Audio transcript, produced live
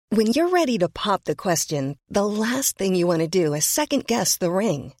When you're ready to pop the question, the last thing you want to do is second-guess the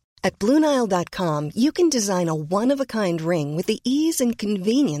ring. At BlueNile.com, you can design a one-of-a-kind ring with the ease and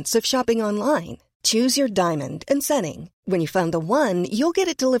convenience of shopping online. Choose your diamond and setting. When you find the one, you'll get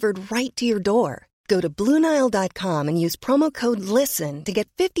it delivered right to your door. Go to BlueNile.com and use promo code LISTEN to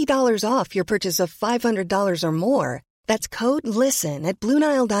get $50 off your purchase of $500 or more. That's code LISTEN at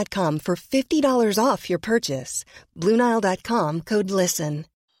BlueNile.com for $50 off your purchase. BlueNile.com, code LISTEN.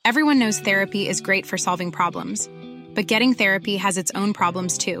 Everyone knows therapy is great for solving problems. But getting therapy has its own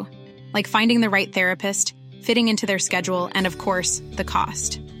problems too. Like finding the right therapist, fitting into their schedule, and of course, the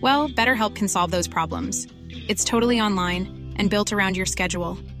cost. Well, BetterHelp can solve those problems. It's totally online and built around your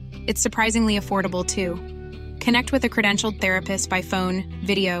schedule. It's surprisingly affordable too. Connect with a credentialed therapist by phone,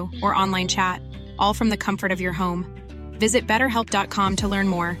 video, or online chat, all from the comfort of your home. Visit BetterHelp.com to learn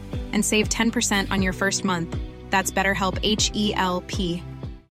more and save 10% on your first month. That's BetterHelp, H-E-L-P.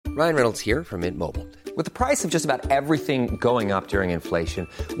 Ryan Reynolds here from Mint Mobile. With the price of just about everything going up during inflation,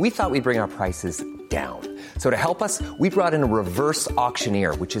 we thought we'd bring our prices down. So to help us, we brought in a reverse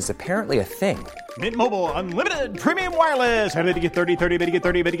auctioneer, which is apparently a thing. Mint Mobile Unlimited Premium Wireless. How to get 30, 30, bit to get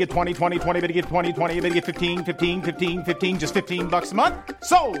 30, bit to get 20, 20, 20, bit to get 20, 20, bit to get 15, 15, 15, 15, just $15 a month?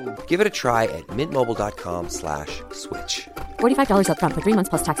 Sold! Give it a try at mintmobile.com/switch. $45 up front for 3 months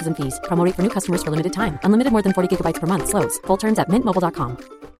plus taxes and fees. Promo rate for new customers for limited time. Unlimited more than 40 gigabytes per month. Slows full terms at mintmobile.com.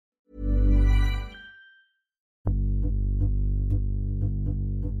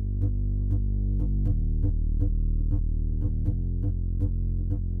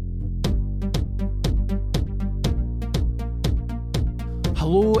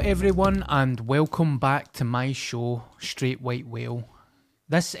 Hello everyone and welcome back to my show, Straight White Whale.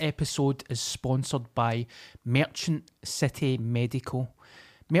 This episode is sponsored by Merchant City Medical.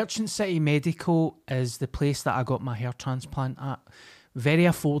 Merchant City Medical is the place that I got my hair transplant at. Very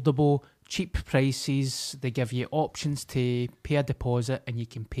affordable, cheap prices. They give you options to pay a deposit and you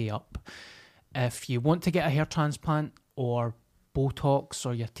can pay up. If you want to get a hair transplant or Botox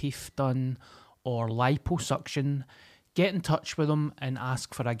or your teeth done or liposuction, get in touch with them and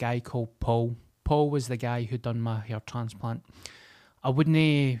ask for a guy called Paul. Paul was the guy who done my hair transplant. I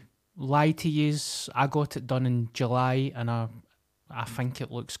wouldn't lie to yous. I got it done in July and I think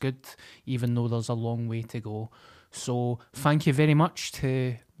it looks good, even though there's a long way to go. So thank you very much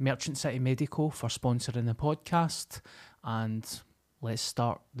to Merchant City Medical for sponsoring the podcast, and let's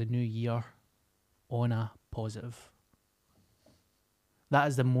start the new year on a positive. That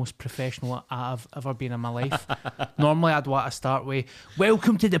is the most professional I've ever been in my life. Normally, I'd want to start with,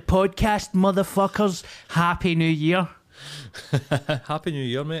 welcome to the podcast, motherfuckers. Happy New Year. Happy New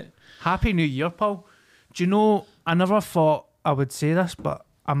Year, mate. Happy New Year, Paul. Do you know, I never thought I would say this, but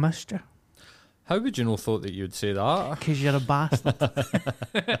I missed you. How would you know thought that you'd say that? Because you're a bastard.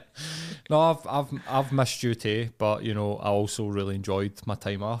 No, I've missed you too, but you know, I also really enjoyed my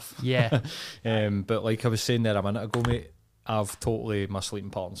time off. Yeah. But like I was saying there a minute ago, mate, my sleeping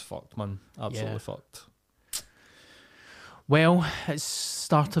pattern's fucked, man. Absolutely fucked. Well, it's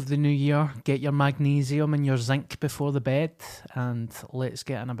start of the new year. Get your magnesium and your zinc before the bed, and let's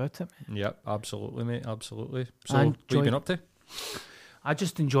get on about it, mate. Yep, absolutely, mate, absolutely. So, what have you been up to? I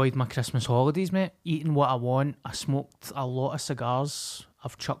just enjoyed my Christmas holidays, mate. Eating what I want. I smoked a lot of cigars.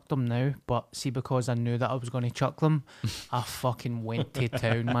 I've chucked them now, but see, because I knew that I was going to chuck them, I fucking went to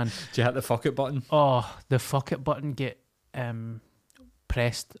town, man. Did you hit the fuck it button? Oh, the fuck it button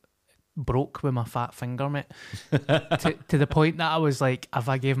broke with my fat finger, mate. to the point that I was like, have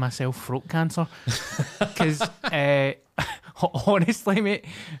I gave myself throat cancer? Because honestly, mate,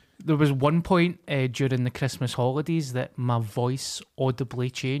 there was one point during the Christmas holidays that my voice audibly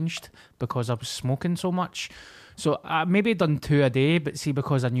changed because I was smoking so much. So I maybe done 2 a day, but see,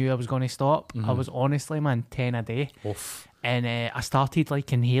 because I knew I was going to stop, I was honestly, man, 10 a day. Oof. And I started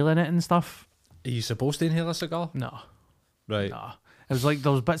like inhaling it and stuff. Are you supposed to inhale a cigar? No. Right. No. It was like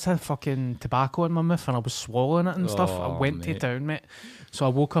there was bits of fucking tobacco in my mouth and I was swallowing it and stuff. I went to town, mate. So I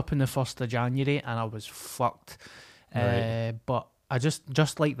woke up on the 1st of January and I was fucked. Right. But I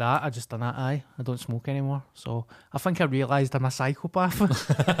just like that, I just done that. I don't smoke anymore. So I think I realised I'm a psychopath.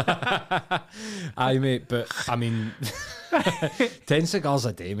 Aye, mate, but I mean, 10 cigars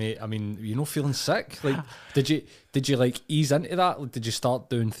a day, mate. I mean, you know, feeling sick. Like, did you like ease into that? Like, did you start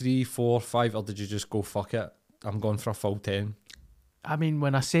doing 3, 4, 5, or did you just go fuck it? I'm going for a full 10. I mean,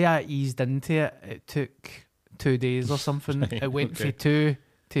 when I say I eased into it, it took 2 days or something. Right, it went from 2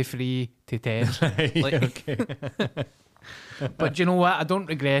 to 3 to 10. Right, like, okay. But do you know what? I don't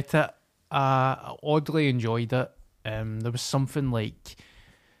regret it. I oddly enjoyed it. There was something like,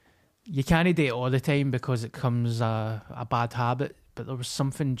 you can't do it all the time because it becomes a bad habit. but there was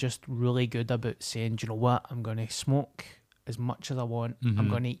something just really good about saying, do you know what, I'm going to smoke as much as I want. I'm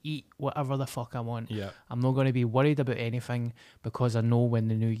going to eat whatever the fuck I want. Yeah. I'm not going to be worried about anything because I know when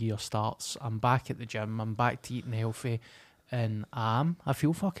the new year starts, I'm back at the gym, I'm back to eating healthy, and I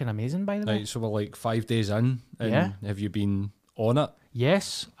feel fucking amazing, by the way. Right, so we're like 5 days in, and Yeah. have you been on it?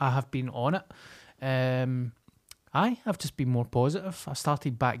 Yes, I have been on it. I've just been more positive. I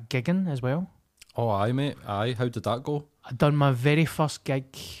started back gigging as well. Oh, aye, mate. Aye, how did that go? I done my very first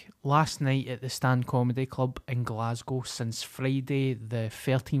gig last night at the Stand Comedy Club in Glasgow since Friday the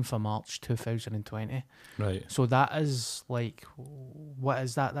 13th of March 2020. Right. So that is like, what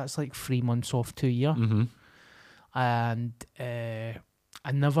is that? That's like 3 months off 2 year. And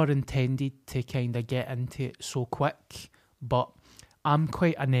I never intended to kind of get into it so quick, but I'm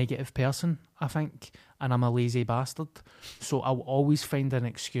quite a negative person, I think, and I'm a lazy bastard. So I'll always find an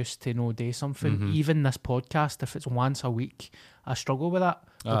excuse to no do something. Even this podcast, if it's once a week, I struggle with that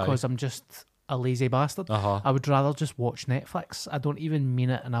because I'm just a lazy bastard. I would rather just watch Netflix. I don't even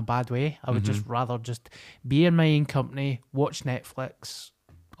mean it in a bad way. I would just rather just be in my own company, watch Netflix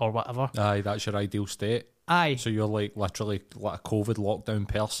or whatever. Aye, that's your ideal state. Aye. So you're like literally like a COVID lockdown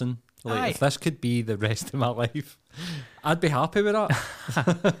person. Like, Aye. if this could be the rest of my life, I'd be happy with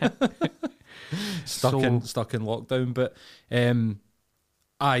that. stuck in lockdown, but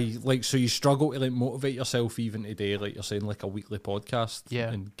aye, like, so you struggle to like motivate yourself even today, like you're saying, like a weekly podcast,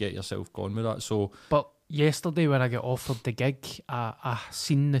 and get yourself going with that. So, but yesterday when I got offered the gig, I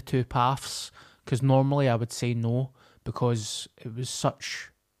seen the two paths, because normally I would say no because it was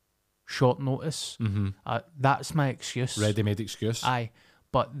such short notice. That's my excuse. ready-made excuse. Aye.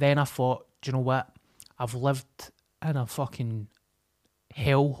 But then I thought, do you know what? I've lived in a fucking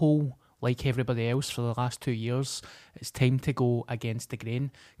hellhole like everybody else for the last 2 years. It's time to go against the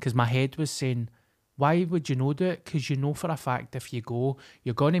grain. Because my head was saying, why would you not do it? Because you know for a fact if you go,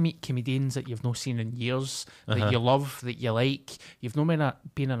 you're going to meet comedians that you've not seen in years, that you love, that you like. You've not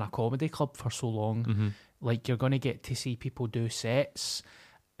been in a comedy club for so long. Like, you're going to get to see people do sets.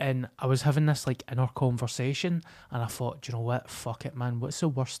 And I was having this like inner conversation, and I thought, do you know what? Fuck it, man. What's the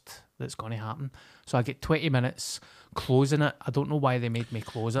worst that's going to happen? So I get 20 minutes closing it. I don't know why they made me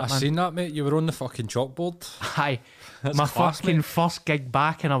close it, I man. seen that, mate. You were on the fucking chalkboard. Aye. That's My class, fucking mate. first gig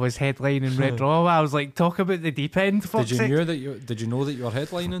back, and I was headlining Red Raw. I was like, talk about the deep end. Did you know that you were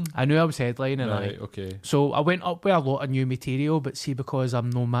headlining? I knew I was headlining. Right. aye. Okay. So I went up with a lot of new material, but see, because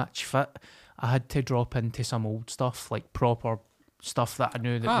I'm no match fit, I had to drop into some old stuff, like proper stuff that I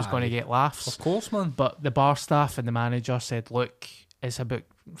knew that was going to get laughs. Of course, man. But the bar staff and the manager said, look, it's about,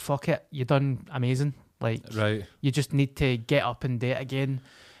 fuck it, you done amazing. Like, Right. you just need to get up and do it again.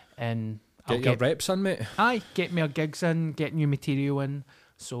 And I'll Get your reps in, mate. Aye, get more gigs in, get new material in.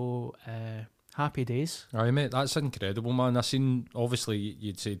 So, happy days. Aye, mate, that's incredible, man. I seen, obviously,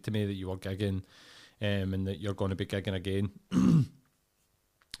 you'd said to me that you were gigging, and that you're going to be gigging again.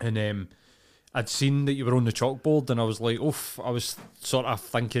 And I'd seen that you were on the chalkboard, and I was like, oof, I was sort of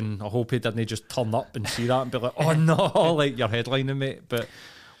thinking, I hope he didn't just turn up and see that and be like, oh no, like, you're headlining, mate. But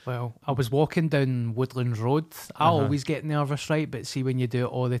Well, I was walking down Woodlands Road. I always get nervous, right? But see, when you do it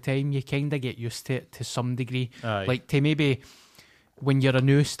all the time, you kind of get used to it to some degree. Aye. Like, to maybe when you're a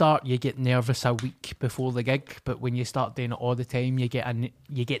new start, you get nervous a week before the gig. But when you start doing it all the time, you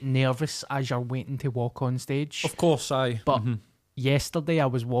get nervous as you're waiting to walk on stage. of course, aye. But yesterday I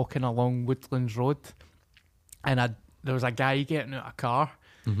was walking along Woodlands Road, and there was a guy getting out of a car,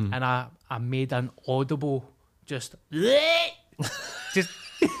 and I made an audible just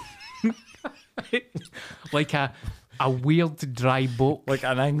like a weird dry boat. Like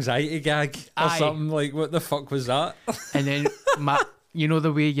an anxiety gag or Aye. something. Like, what the fuck was that? And then you know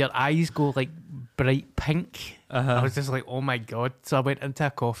the way your eyes go like bright pink. I was just like, oh my god. So I went into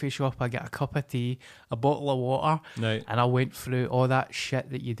a coffee shop, I got a cup of tea, a bottle of water, Right. and I went through all that shit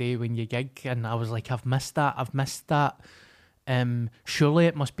that you do when you gig, and I was like, I've missed that. Surely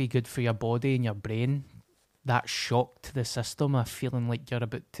it must be good for your body and your brain, that shock to the system of feeling like you're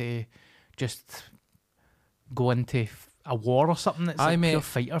about to just go into a war or something. That's Aye, like mate. pure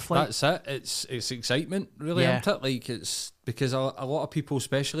fight or flight. That's it. It's excitement, really, Yeah. isn't it? Like, it's because a lot of people,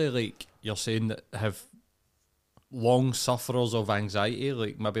 especially like you're saying, that have long sufferers of anxiety,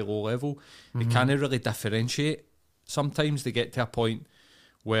 like maybe low level, they can't really differentiate. Sometimes they get to a point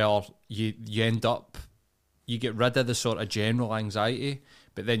where you end up, you get rid of the sort of general anxiety,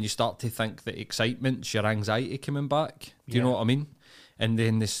 but then you start to think that excitement's your anxiety coming back. Do you know what I mean? And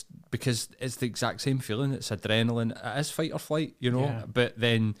then this, because it's the exact same feeling, it's adrenaline, it is fight or flight, you know. Yeah. But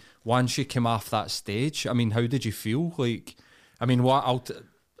then once you came off that stage, I mean, how did you feel? Like, I mean, what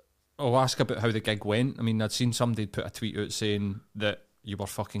I'll ask about how the gig went. I mean, I'd seen somebody put a tweet out saying that you were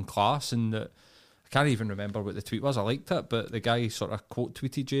fucking class, and that I can't even remember what the tweet was. I liked it, but the guy sort of quote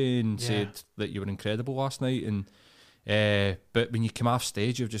tweeted you and said that you were incredible last night. And but when you came off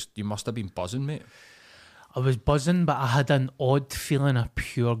stage, you must have been buzzing, mate. I was buzzing, but I had an odd feeling of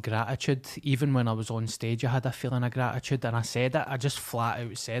pure gratitude. Even when I was on stage, I had a feeling of gratitude, and I said it. I just flat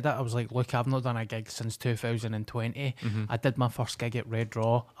out said it. I was like, look, I've not done a gig since 2020. I did my first gig at Red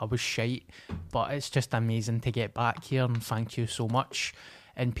Raw. I was shite, but it's just amazing to get back here, and thank you so much.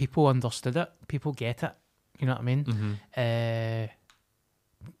 And people understood it. People get it. You know what I mean?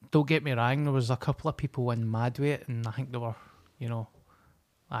 Don't get me wrong, there was a couple of people in Madweight, and I think they were,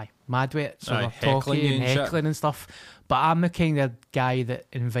 Madweight, so they're talking and heckling and stuff. But I'm the kind of guy that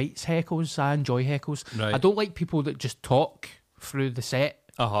invites heckles. I enjoy heckles. Right. I don't like people that just talk through the set.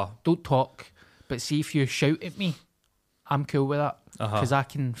 Don't talk. But see, if you shout at me, I'm cool with that. Because I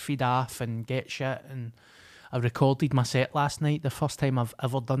can feed off and get shit. And I recorded my set last night, the first time I've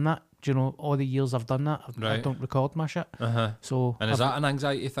ever done that. Do you know, all the years I've done that, I don't record my shit. So, and is that an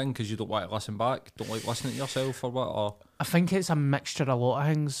anxiety thing because you don't want to listen back? Don't like listening to yourself or what? Or I think it's a mixture of a lot of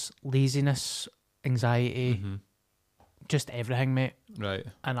things: laziness, anxiety, just everything, mate. Right.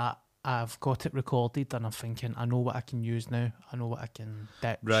 And I've got it recorded, and I'm thinking, I know what I can use now. I know what I can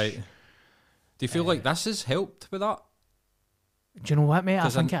ditch. Right. Do you feel like this has helped with that? Do you know what, mate? I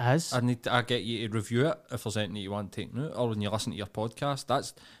think it has. I get you to review it if there's anything you want taken out, or when you listen to your podcast.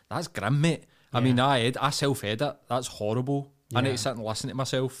 That's grim, mate. I mean, I self-edit. That's horrible. I need to sit and listen to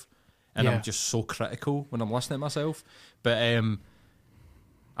myself, and I'm just so critical when I'm listening to myself. But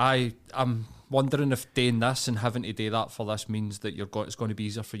I'm wondering if doing this and having to do that for this means that it's going to be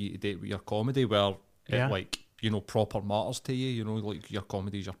easier for you to do it with your comedy, where it proper matters to you. Like your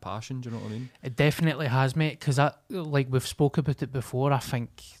comedy is your passion. Do you know what I mean? It definitely has, mate. Because we've spoke about it before. I think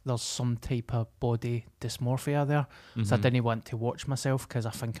there's some type of body dysmorphia there. So I didn't want to watch myself because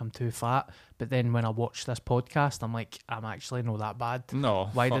I think I'm too fat. But then when I watch this podcast, I'm like, I'm actually not that bad. No.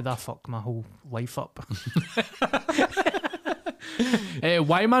 Why did I fuck my whole life up?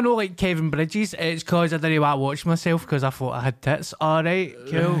 Why am I not like Kevin Bridges? It's because I didn't want to watch myself because I thought I had tits. Alright,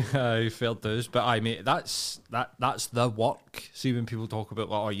 cool. Fair dues. But mate, that's the work. See, when people talk about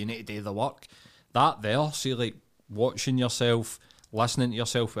like, you need to do the work, that there, see, like watching yourself, listening to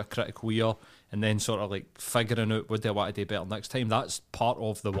yourself with a critical ear, and then sort of like figuring out what do I want to do better next time, that's part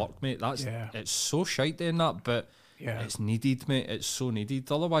of the work, mate. It's so shite doing that, but it's needed, mate. It's so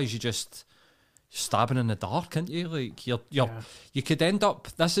needed. Otherwise you just stabbing in the dark, can't you? Like you could end up.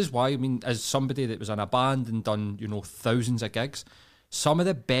 This is why, I mean, as somebody that was in a band and done, thousands of gigs, some of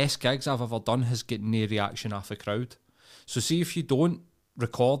the best gigs I've ever done has get no reaction off the crowd. So see, if you don't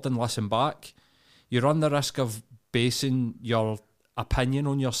record and listen back, you run the risk of basing your opinion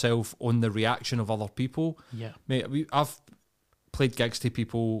on yourself on the reaction of other people. Yeah, mate. I've played gigs to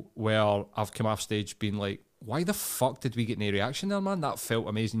people where I've come off stage being like, why the fuck did we get no reaction there, man? That felt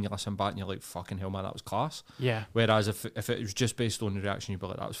amazing. You listen back and you're like, fucking hell, man, that was class. Yeah. Whereas if it was just based on the reaction, you'd be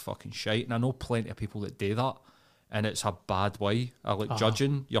like, that was fucking shite. And I know plenty of people that do that, and it's a bad way of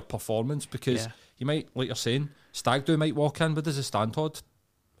judging your performance, because you might, like you're saying, Stag Do might walk in, but does a stand hold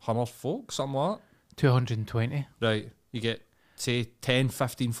 100 folk, something like that? 220. Right. You get, say, 10,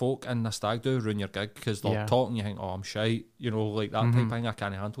 15 folk in the Stag Do, ruin your gig because they're talking, you think, oh, I'm shite, like that type of thing. I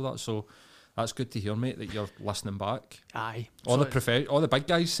can't handle that. So that's good to hear, mate, that you're listening back. Aye. All the big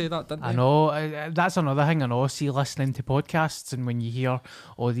guys say that, didn't they? I know. That's another thing I know. See, listening to podcasts, and when you hear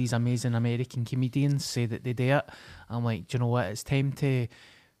all these amazing American comedians say that they do it, I'm like, do you know what? It's time to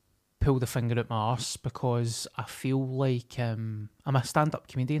pull the finger out my arse, because I feel like I'm a stand-up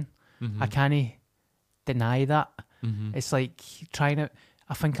comedian. I can't deny that. It's like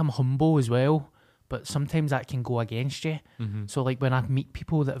I think I'm humble as well, but sometimes that can go against you. So like when I meet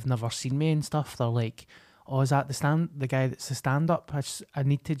people that have never seen me and stuff, they're like, oh, is that the guy that's a stand-up? I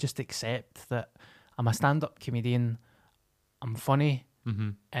need to just accept that I'm a stand-up comedian, I'm funny,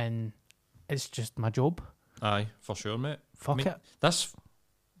 and it's just my job. Aye, for sure, mate. Fuck it. This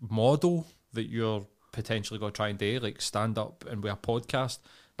model that you're potentially going to try and do, like stand-up and with a podcast,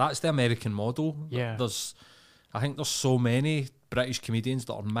 that's the American model. Yeah. I think there's so many British comedians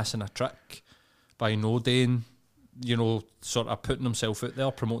that are missing a trick by no doing, sort of putting themselves out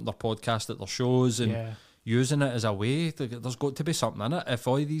there, promoting their podcast at their shows and using it as a way. There's got to be something in it. If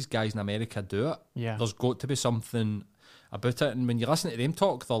all these guys in America do it, there's got to be something about it. And when you listen to them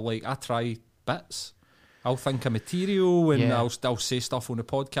talk, they're like, I try bits. I'll think of material and I'll say stuff on the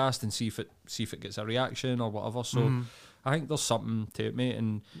podcast and see if it gets a reaction or whatever. So I think there's something to it, mate.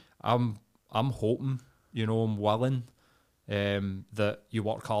 And I'm hoping, I'm willing that you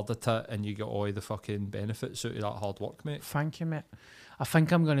work hard at it and you get all the fucking benefits out of that hard work, mate. Thank you, mate. I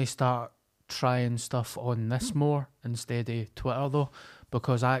think I'm going to start trying stuff on this more instead of Twitter, though,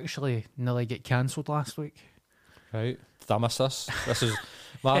 because I actually nearly get cancelled last week. Right. Did I miss this? This is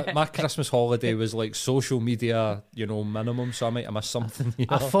my Christmas holiday was like social media, minimum, so I might have missed something here.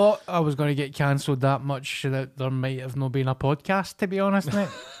 I thought I was going to get cancelled that much that there might have not been a podcast, to be honest, mate.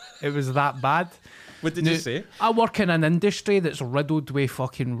 It was that bad. What did you say? I work in an industry that's riddled with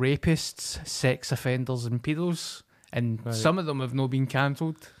fucking rapists, sex offenders and pedos. And some of them have not been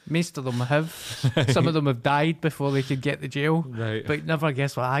cancelled. Most of them have. Some of them have died before they could get to jail. Right. But never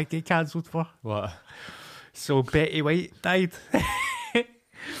guess what I get cancelled for. What? So Betty White died.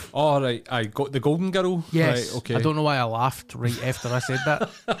 Oh, right. I got the Golden Girl. Yes. Right, okay. I don't know why I laughed right after I said that.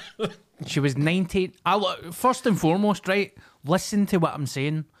 She was 19. First and foremost, right, listen to what I'm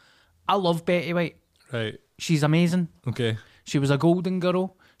saying. I love Betty White. Right. She's amazing. Okay. She was a Golden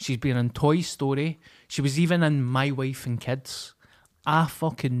Girl. She's been in Toy Story. She was even in My Wife and Kids. I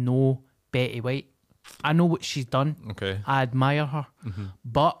fucking know Betty White. I know what she's done. Okay. I admire her. Mm-hmm.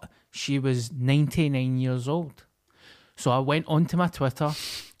 But she was 99 years old. So I went onto my Twitter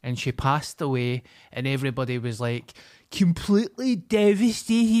and she passed away and everybody was like, completely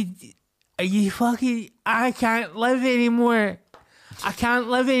devastated. Are you fucking... I can't live anymore. I can't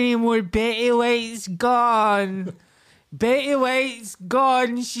live anymore. Betty White's gone. Betty White's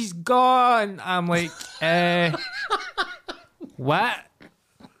gone. She's gone. I'm like, what?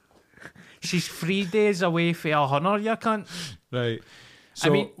 She's 3 days away from 100, you cunt. Right.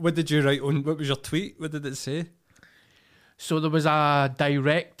 So, what did you write on? What was your tweet? What did it say? So there was a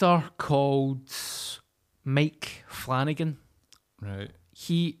director called Mike Flanagan. Right.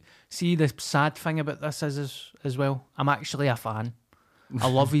 See, the sad thing about this is as well, I'm actually a fan. I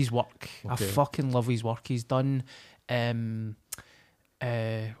love his work. Okay. I fucking love his work. He's done, what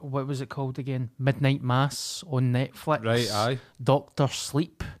was it called again? Midnight Mass on Netflix. Right, aye. Doctor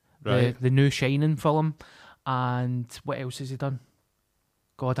Sleep, right. the new Shining film. And what else has he done?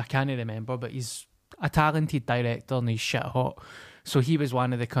 God, I can't remember, but he's a talented director and he's shit hot. So he was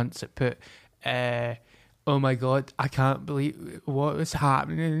one of the cunts that put, oh my God, I can't believe what was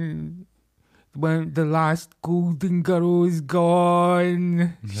happening. When the last Golden Girl is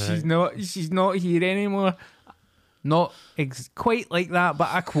gone, right. She's not here anymore. Not quite like that, but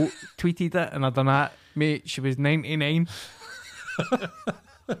I tweeted it and I done that, mate. She was 99.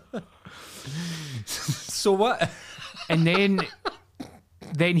 So what? And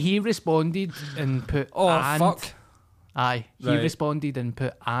then he responded and put, oh and. Fuck. Aye, he right. responded and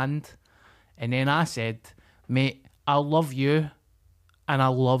put and then I said, mate, I love you and I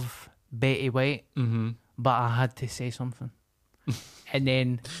love Betty White, but I had to say something. And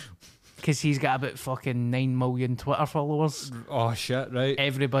then, because he's got about fucking 9 million Twitter followers. Oh shit, right.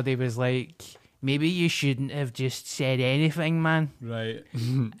 Everybody was like, maybe you shouldn't have just said anything, man. Right.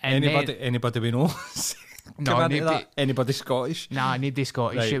 And anybody we know? No, anybody Scottish? Nah, nobody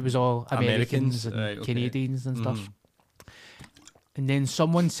Scottish. Right. It was all Americans and right, okay. Canadians and stuff. And then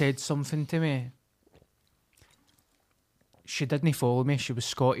someone said something to me. She didn't follow me. She was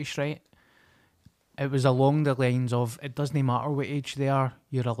Scottish, right? It was along the lines of, it doesn't matter what age they are,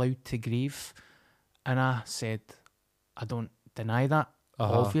 you're allowed to grieve. And I said, I don't deny that,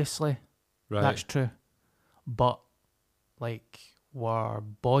 obviously. Right. That's true. But, like, we're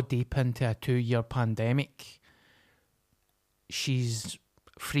ball deep into a 2-year pandemic. She's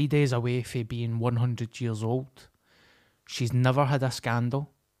 3 days away from being 100 years old. She's never had a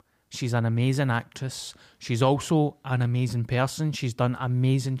scandal. She's an amazing actress. She's also an amazing person. She's done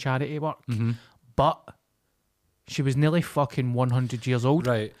amazing charity work. But she was nearly fucking 100 years old.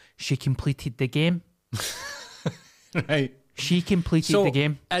 Right. She completed the game. Right. She completed the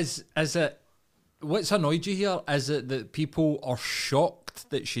game. Is it... What's annoyed you here? Is it that people are shocked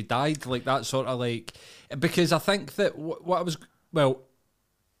that she died? Like that sort of like... Because I think that what I was... Well...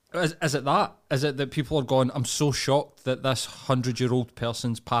 Is it that? Is it that people are going, I'm so shocked that this 100-year-old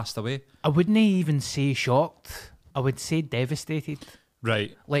person's passed away? I wouldn't even say shocked. I would say devastated.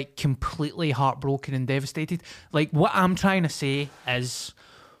 Right. Like completely heartbroken and devastated. Like what I'm trying to say is,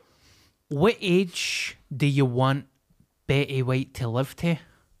 what age do you want Betty White to live to?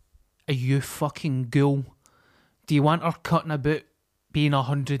 Are you fucking ghoul? Do you want her cutting about being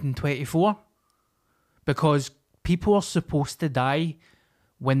 124? Because people are supposed to die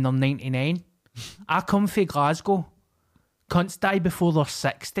when they're 99. I come from Glasgow. Cunts die before they're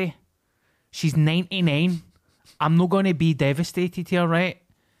 60. She's 99. I'm not going to be devastated here, right?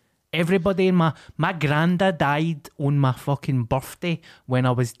 Everybody in my granddad died on my fucking birthday when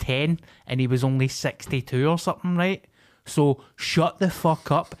I was 10 and he was only 62 or something, right? So shut the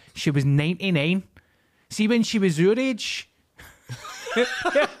fuck up. She was 99. See, when she was your age...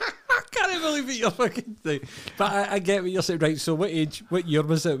 I can't believe it, you're fucking thing. But I get what you're saying. Right, so what year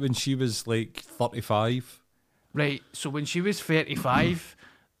was it when she was like 35? Right, so when she was 35,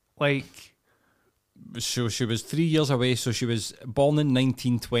 like... So she was 3 years away, so she was born in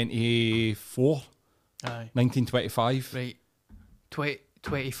 1924. Aye. 1925. Right.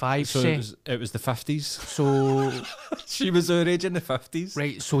 25, So say. it was the 50s. So, She was her age in the 50s.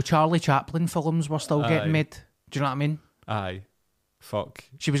 right, so Charlie Chaplin films were still Aye. getting made. Do you know what I mean? Aye. Fuck.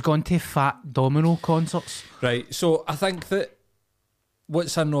 She was going to Fat Domino concerts. Right, so I think that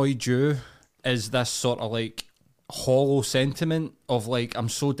what's annoyed you is this sort of like hollow sentiment of like, I'm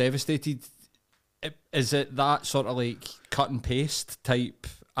so devastated. Is it that sort of like cut and paste type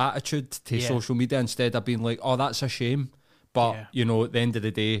attitude to Yeah. social media instead of being like, oh, that's a shame. But, Yeah. you know, at the end of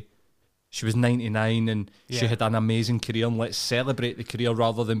the day, she was 99 and she Yeah. had an amazing career, and let's celebrate the career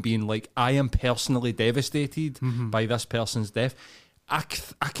rather than being like, I am personally devastated by this person's death. I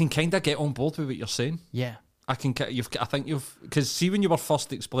can kind of get on board with what you're saying. Yeah. I think you've, because see, when you were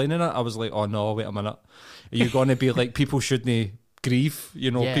first explaining it, I was like, oh no, wait a minute. Are you going to be like, people shouldn't grieve?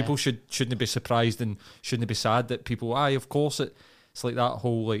 You know, Yeah. people shouldn't be surprised and shouldn't be sad that people, of course it's like that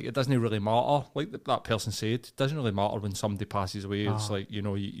whole, like, it doesn't really matter. Like that person said, it doesn't really matter when somebody passes away. It's like, you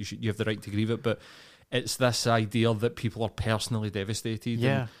know, you have the right to grieve it, but it's this idea that people are personally devastated.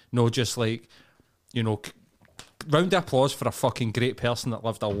 Yeah. And not just like, you know, round of applause for a fucking great person that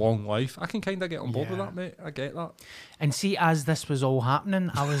lived a long life. I can kind of get on board with Yeah. that, mate. I get that. And see, as this was all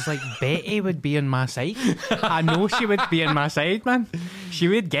happening, I was like, Betty would be on my side. I know she would be on my side, man. She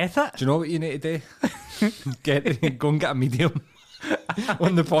would get it. Do you know what you need to do? Go and get a medium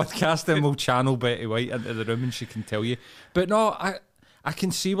on the podcast, and we'll channel Betty White into the room and she can tell you. But no, I can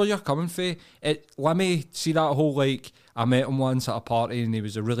see where you're coming from. Let me see that whole, like, I met him once at a party and he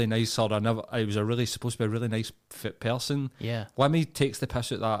was a really nice, or he was supposed to be a really nice fit person. Yeah. Lemmy takes the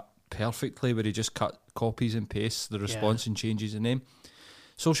piss at that perfectly, where he just copies and pastes the response and changes the name.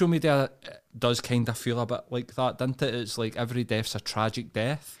 Social media does kind of feel a bit like that, doesn't it? It's like every death's a tragic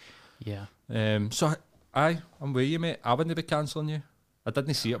death. Yeah. So I'm with you, mate. I wouldn't be cancelling you. I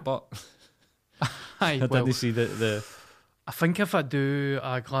didn't see it, but Aye, I well, didn't see the I think if I do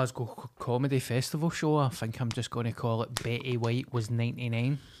a Glasgow Comedy Festival show, I think I'm just going to call it Betty White was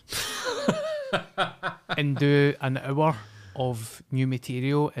 99 and do an hour of new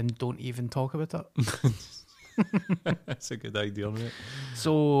material and don't even talk about it. That's a good idea, mate.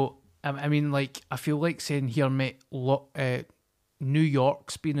 So, I mean, like, I feel like saying here, mate, New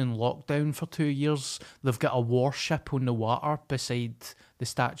York's been in lockdown for 2 years. They've got a warship on the water beside the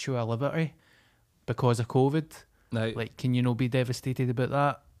Statue of Liberty because of COVID. Now, Like, can you not be devastated about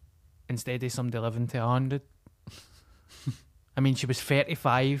that instead of somebody living to 100? I mean, she was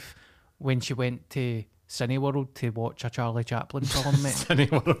 35 when she went to Cineworld to watch a Charlie Chaplin film, mate.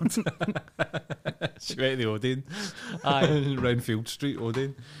 Cineworld. She went to the Odeon. Aye. Round Field Street,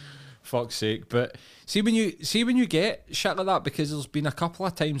 Odeon. Fuck's sake. But see when you get shit like that, because there's been a couple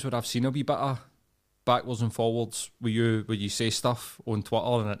of times where I've seen a wee bit of backwards and forwards where you say stuff on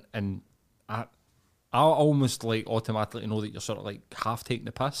Twitter and I almost like automatically know that you're sort of like half taking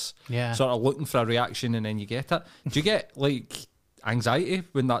the piss. Yeah. Sort of looking for a reaction and then you get it. Do you get like anxiety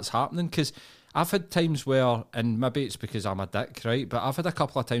when that's happening? Because I've had times where, and maybe it's because I'm a dick, right? But I've had a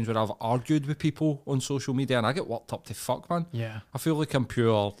couple of times where I've argued with people on social media and I get worked up to fuck, man. Yeah. I feel like I'm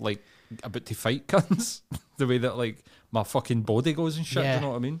pure, like, about to fight cunts. The way that, like, my fucking body goes and shit, Yeah. do you know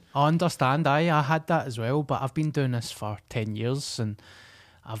what I mean? I understand. I had that as well, but I've been doing this for 10 years and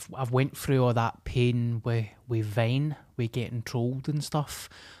I've went through all that pain with Vine, with getting trolled and stuff.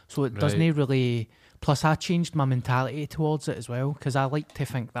 So it doesn't Right. really... Plus, I changed my mentality towards it as well, because I like to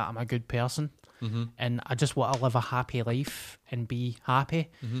think that I'm a good person. Mm-hmm. And I just want to live a happy life and be happy.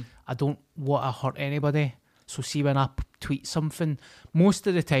 I don't want to hurt anybody. So see, when I tweet something, most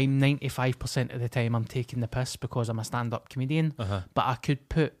of the time, 95% of the time, I'm taking the piss because I'm a stand-up comedian. But I could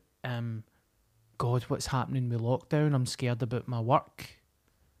put, God, what's happening with lockdown? I'm scared about my work.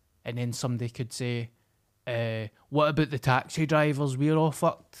 And then somebody could say, what about the taxi drivers? We're all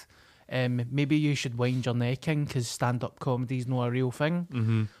fucked. Maybe you should wind your neck in because stand-up comedy is not a real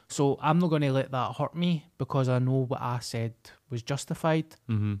thing. So I'm not going to let that hurt me because I know what I said was justified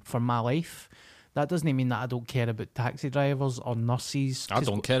for my life. That doesn't mean that I don't care about taxi drivers or nurses. I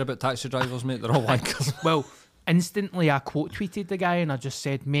don't care about taxi drivers, mate. They're all wankers. Well, instantly I quote tweeted the guy and I just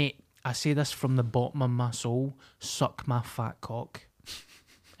said, mate, I say this from the bottom of my soul, suck my fat cock.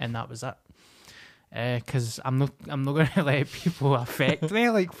 And that was it. because I'm not going to let people affect me.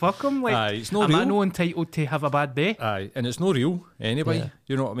 Like, fuck them. Like, Aye, it's not am I real. not entitled to have a bad day? Aye, and it's no real anyway. Yeah.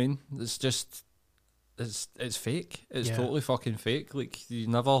 You know what I mean? It's just, it's fake. It's totally fucking fake. Like, you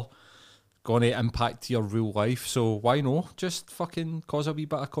never going to impact your real life, so why not just fucking cause a wee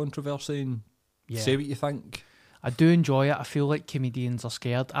bit of controversy and say what you think. I do enjoy it. I feel like comedians are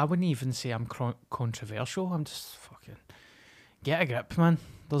scared. I wouldn't even say I'm controversial. I'm just fucking get a grip, man.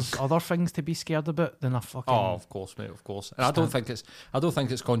 There's other things to be scared about than a fucking. Oh, of course, mate, of course. And I don't think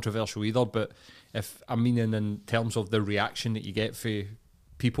it's controversial either. But if I mean, in terms of the reaction that you get for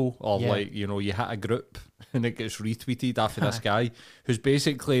people, or like, you know, you hit a group and it gets retweeted after this guy who's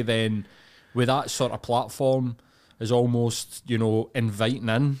basically then with that sort of platform is almost, you know, inviting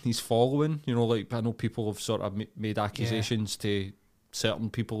in his following. You know, like, I know people have sort of made accusations to certain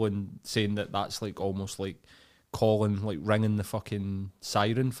people and saying that that's like almost like calling, like ringing the fucking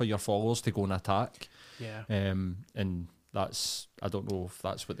siren for your followers to go and attack. Yeah. And that's, I don't know if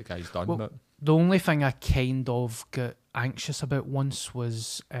that's what the guy's done. Well, but the only thing I kind of got anxious about once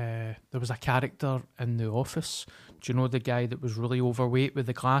was there was a character in The Office. Do you know the guy that was really overweight with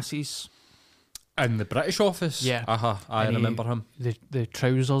the glasses? in the British Office? Yeah. I remember him. The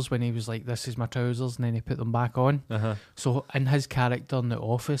trousers, when he was like, this is my trousers, and then he put them back on. So in his character in The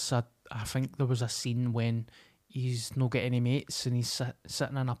Office, I think there was a scene when he's not got any mates and he's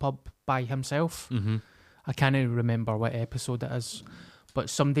sitting in a pub by himself. I can't even remember what episode it is, but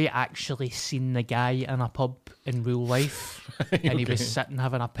somebody actually seen the guy in a pub in real life and he was sitting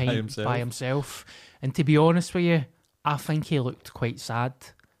having a pint by himself. And to be honest with you, I think he looked quite sad.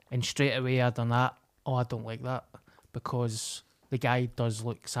 And straight away I done that. Oh, I don't like that, because the guy does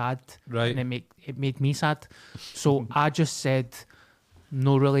look sad, right? And it made me sad. So I just said,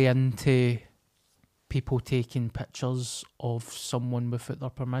 not really into people taking pictures of someone without their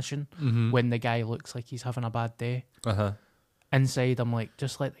permission when the guy looks like he's having a bad day. Inside, I'm like,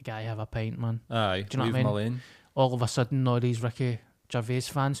 just let the guy have a pint, man. Aye, do you know what I mean? Lane. All of a sudden, all these Ricky Gervais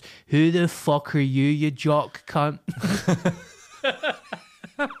fans, who the fuck are you jock cunt?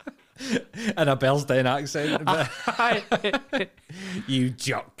 In a Bearsden accent. You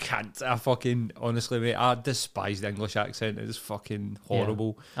jock cunt. I fucking, honestly, mate, I despise the English accent. It's fucking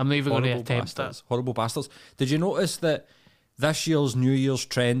horrible. Yeah. I'm not even going to attempt it. Horrible bastards. Did you notice that this year's New Year's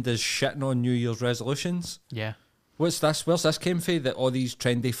trend is shitting on New Year's resolutions? Yeah. What's this? Where's this came from? That all these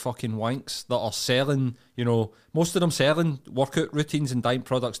trendy fucking wanks that are selling, you know, most of them selling workout routines and diet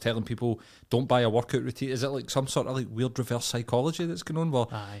products, telling people don't buy a workout routine. Is it like some sort of like weird reverse psychology that's going on?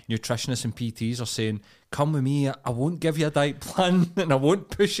 Well, nutritionists and PTs are saying, come with me, I won't give you a diet plan and I won't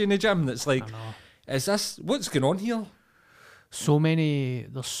push you in the gym. That's like, is this, what's going on here?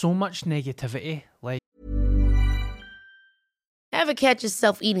 There's so much negativity. Like, ever catch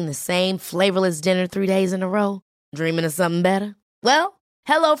yourself eating the same flavorless dinner 3 days in a row? Dreaming of something better? Well,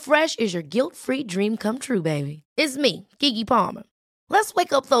 HelloFresh is your guilt-free dream come true, baby. It's me, Keke Palmer. Let's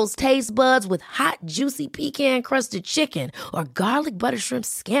wake up those taste buds with hot, juicy pecan-crusted chicken or garlic butter shrimp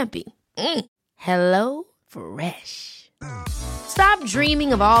scampi. Hello Fresh. Stop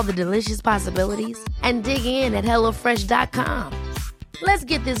dreaming of all the delicious possibilities and dig in at HelloFresh.com. Let's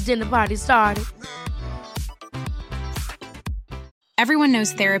get this dinner party started. Everyone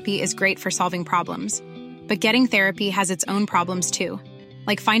knows therapy is great for solving problems. But getting therapy has its own problems too,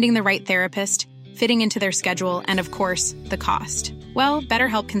 like finding the right therapist, fitting into their schedule, and of course, the cost. Well,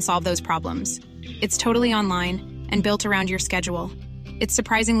 BetterHelp can solve those problems. It's totally online and built around your schedule. It's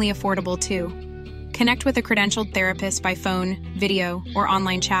surprisingly affordable too. Connect with a credentialed therapist by phone, video, or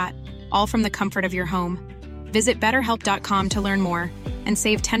online chat, all from the comfort of your home. Visit BetterHelp.com to learn more and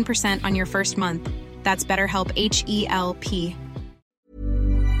save 10% on your first month. That's BetterHelp, H-E-L-P.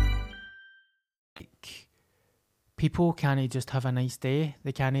 People can't just have a nice day.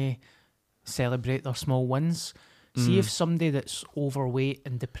 They can't celebrate their small wins. See if somebody that's overweight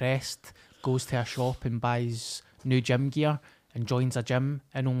and depressed goes to a shop and buys new gym gear and joins a gym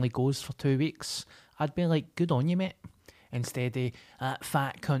and only goes for 2 weeks, I'd be like, good on you, mate. Instead of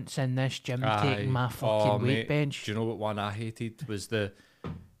fat cunts in this gym taking my fucking weight bench. Do you know what one I hated was the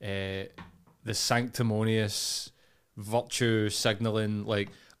sanctimonious virtue signalling, like,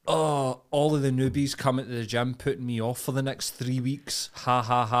 oh, all of the newbies coming to the gym putting me off for the next 3 weeks. Ha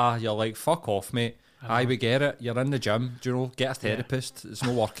ha ha. You're like, fuck off, mate. Aye, we get it. You're in the gym. Do you know? Get a therapist. It's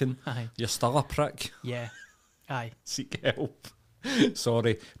not working. You're still a prick. Yeah. Aye. Seek help.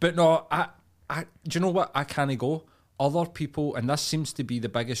 Sorry. But no, I do you know what? I can't go. Other people, and this seems to be the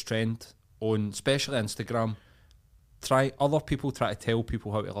biggest trend on especially Instagram, other people try to tell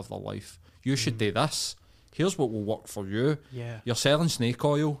people how to live their life. You should do this. here's what will work for you. Yeah. You're selling snake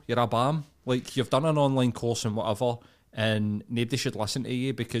oil, you're a BAM, like you've done an online course and whatever, and nobody should listen to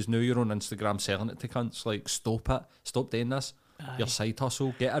you because now you're on Instagram selling it to cunts. Like, stop it. Stop doing this. Your side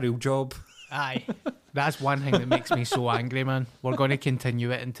hustle. Get a real job. Aye. That's one thing that makes me so angry, man. We're going to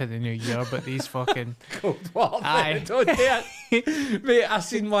continue it into the new year, but these fucking... Cold war. Aye. Don't do it. Mate, I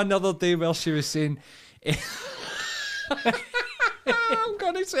seen one the other day where she was saying... I'm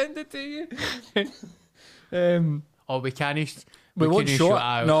going to send it to you. Oh, we can't... We won't can show it.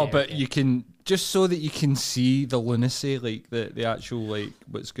 out. No, Okay, but okay. you can... Just so that you can see the lunacy, like the actual, like,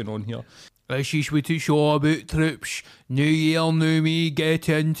 what's going on here. This is what it's all about, troops. New year, new me, get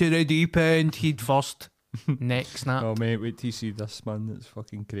into the deep end, head first. Next snap. Oh, mate, wait till you see this, man. It's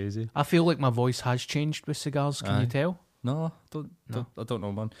fucking crazy. I feel like my voice has changed with cigars, can Aye. you tell? No, I don't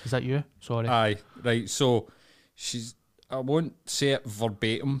know, man. Is that you? Sorry. Aye, right. So I won't say it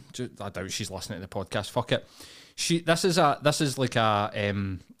verbatim. I doubt she's listening to the podcast. Fuck it. This is like a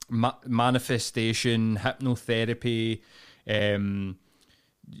manifestation, hypnotherapy,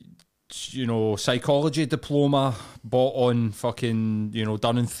 psychology diploma bought on fucking,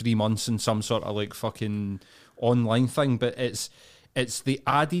 done in 3 months in some sort of like fucking online thing. But it's the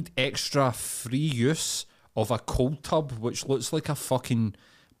added extra free use of a cold tub, which looks like a fucking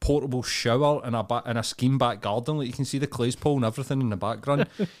portable shower in a scheme back garden. Like, you can see the clays pole and everything in the background.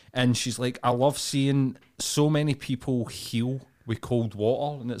 And she's like, I love seeing so many people heal with cold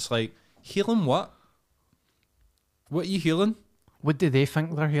water. And it's like, healing what? What are you healing? What do they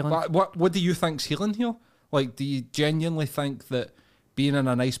think they're healing? What do you think's healing here? Like, do you genuinely think that being in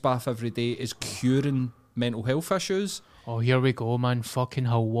an ice bath every day is curing mental health issues? Oh, here we go, man. Fucking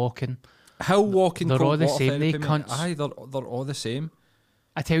hill walking. Hill walking, They're cold all the water same, they therapy, cunts. mate. Aye, they're all the same.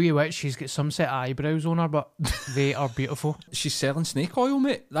 I tell you what, she's got some set of eyebrows on her, but they are beautiful. She's selling snake oil,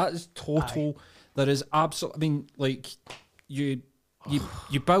 mate. That is total. Aye. There is absolute. I mean, like, you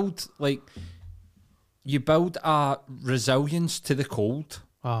build a resilience to the cold.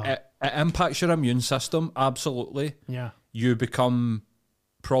 Oh. It impacts your immune system, absolutely. Yeah. You become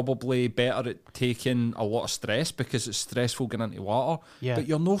probably better at taking a lot of stress because it's stressful getting into water. Yeah. But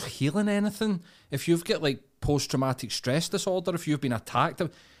you're not healing anything. If you've got like post-traumatic stress disorder, if you've been attacked,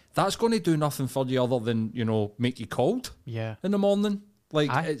 that's going to do nothing for you other than, make you cold Yeah. in the morning. Like,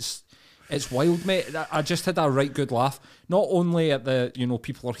 Aye. it's wild, mate. I just had a right good laugh. Not only at the,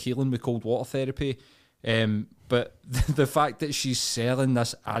 people are healing with cold water therapy, but the fact that she's selling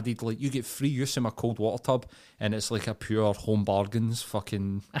this added, like, you get free use in my cold water tub, and it's like a pure Home Bargains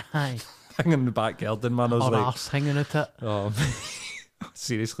fucking Aye. thing in the back garden, man. I was Or like, arse hanging at it. oh,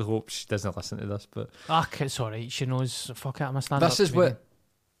 seriously hope she doesn't listen to this. But It's alright. She knows. Fuck it, I'm a stand-up this is comedian. what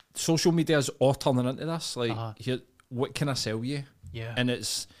social media is all turning into this. Like, Uh-huh. here, what can I sell you? Yeah. And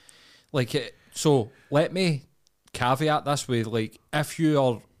it's like so let me caveat this with, like, if you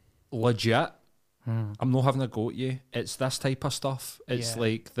are legit, I'm not having a go at you. It's this type of stuff. It's Yeah.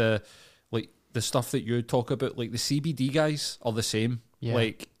 like the stuff that you talk about, like the CBD guys are the same. Yeah.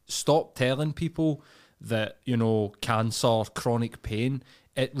 Like, stop telling people that, cancer, chronic pain,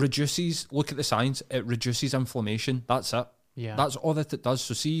 it reduces, look at the science, it reduces inflammation. That's it. Yeah. That's all that it does.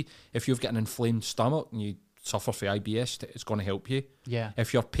 So see, if you've got an inflamed stomach and you suffer from IBS, it's going to help you. Yeah.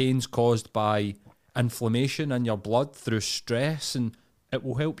 If your pain's caused by inflammation in your blood through stress, and it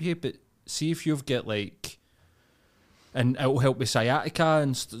will help you. But see if you've got and it will help with sciatica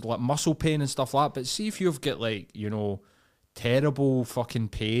and like muscle pain and stuff like that. But see if you've got terrible fucking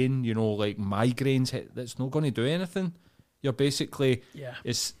pain, like migraines, that's not going to do anything. You're basically,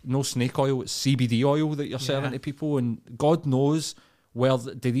 it's no snake oil, it's CBD oil that you're selling to people, and God knows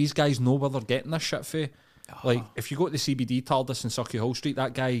do these guys know where they're getting this shit for? Like, if you go to the CBD TARDIS in Circuit Hall Street,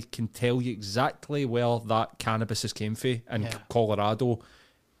 that guy can tell you exactly where that cannabis has came from in Colorado.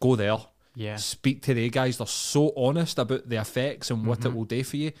 Go there. Yeah. Speak to the guys. They're so honest about the effects and what it will do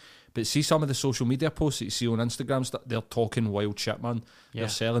for you. But see some of the social media posts that you see on Instagram, they're talking wild shit, man. Yeah. They're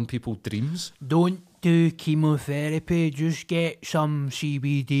selling people dreams. Don't do chemotherapy. Just get some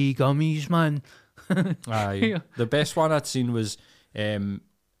CBD gummies, man. Aye. The best one I'd seen was,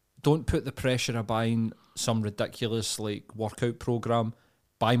 don't put the pressure of buying some ridiculous workout program.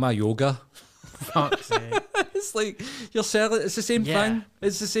 Buy my yoga. Fuck's sake. It's like, you're selling, it's the same thing.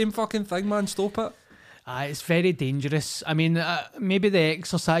 It's the same fucking thing, man. Stop it. It's very dangerous. I mean, maybe the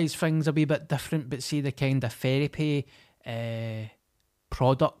exercise thing's a wee bit different, but see the kind of therapy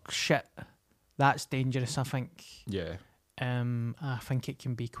product shit, that's dangerous, I think. Yeah. I think it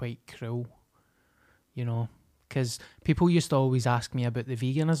can be quite cruel, because people used to always ask me about the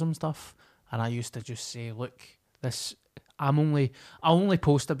veganism stuff, and I used to just say, look, I only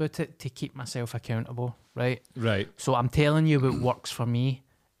post about it to keep myself accountable, right? Right. So I'm telling you what works for me.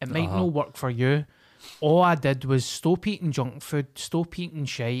 It might not work for you. All I did was stop eating junk food, stop eating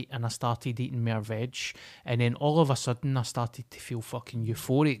shite, and I started eating more veg. And then all of a sudden, I started to feel fucking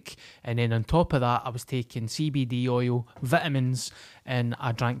euphoric. And then on top of that, I was taking CBD oil, vitamins, and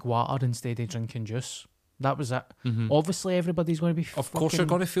I drank water instead of drinking juice. That was it. Obviously, everybody's going to be Of course you're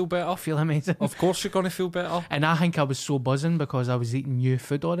going to feel better. feel amazing. Of course you're going to feel better. And I think I was so buzzing because I was eating new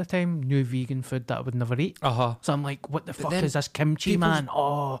food all the time, new vegan food that I would never eat. So I'm like, what the fuck then is this kimchi, man?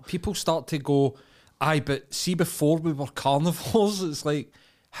 Oh, People start to go, aye, but see, before we were carnivores, it's like,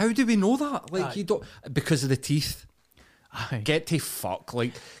 how do we know that? Like, you don't, because of the teeth. aye. Get to fuck.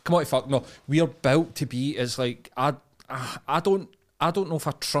 Like, come on, fuck. No, we are built to be. It's like, I don't know if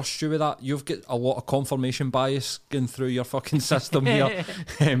I trust you with that. You've got a lot of confirmation bias going through your fucking system here.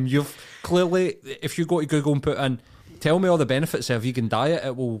 You've clearly, if you go to Google and put in, tell me all the benefits of a vegan diet,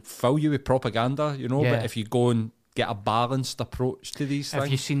 it will fill you with propaganda, you know. Yeah. But if you go and get a balanced approach to these Have you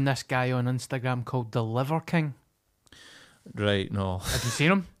things, seen this guy on Instagram called the Liver King? right? No, Have you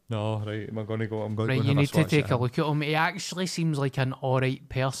seen him? no, right. Am I going to go? I'm going to Right, go. you and have need to swatch take at a him. look at him. He actually seems like an alright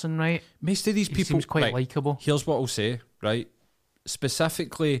person, right? Most of these He people seems quite right, likeable. Here's what I'll say, right?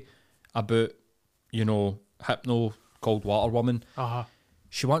 Specifically about, you know, Hypno, Cold Water Woman.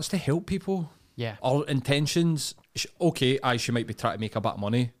 She wants to help people. Yeah. Our intentions, okay, she might be trying to make a bit of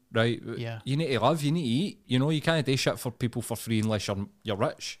money, right? Yeah. You need to live, you need to eat. You know, you can't do shit for people for free unless you're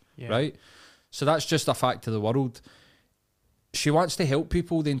rich, Yeah. right? So that's just a fact of the world. She wants to help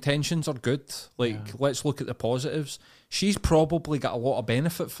people. The intentions are good. Like, let's look at the positives. She's probably got a lot of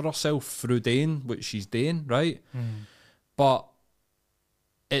benefit for herself through doing what she's doing, right? But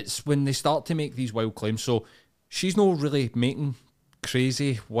it's when they start to make these wild claims. So she's not really making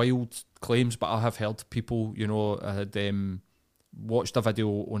crazy, wild claims, but I have heard people, you know, I had watched a video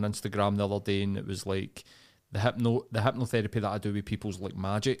on Instagram the other day, and it was like the hypnotherapy that I do with people's like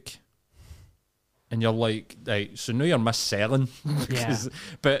magic. And you're like, right, so now you're mis-selling. Yeah.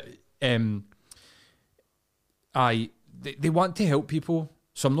 But they want to help people,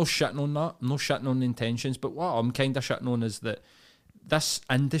 so I'm not shitting on that. I'm not shitting on the intentions, but what I'm kind of shitting on is that this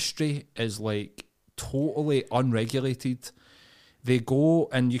industry is like totally unregulated. They go,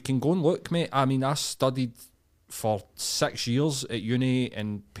 and you can go and look, mate. I mean, I studied for 6 years at uni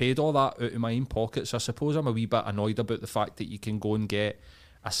and paid all that out of my own pockets. I suppose I'm a wee bit annoyed about the fact that you can go and get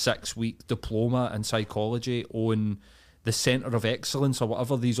a 6-week diploma in psychology on the Centre of Excellence or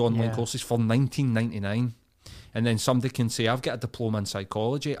whatever these online courses for $19.99. And then somebody can say, I've got a diploma in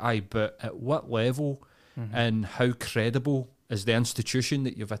psychology. But at what level and how credible is the institution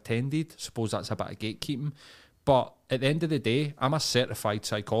that you've attended? Suppose that's a bit of gatekeeping. But at the end of the day, I'm a certified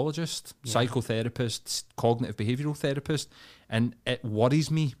psychologist, psychotherapist, cognitive behavioural therapist, and it worries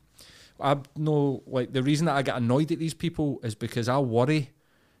me. I know, like, the reason that I get annoyed at these people is because I worry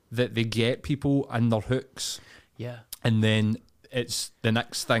that they get people in their hooks. Yeah. And then it's the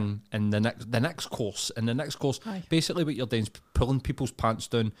next thing and the next course and the next course. Aye. Basically what you're doing is pulling people's pants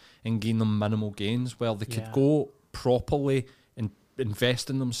down and giving them minimal gains, where they could go properly and invest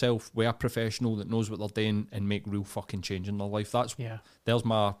in themselves with a professional that knows what they're doing and make real fucking change in their life. There's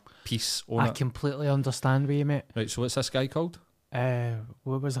my piece on I it. completely understand where you, mate. Right, so what's this guy called?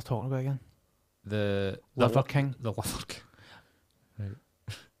 What was I talking about again? The Liver King. The Liver King.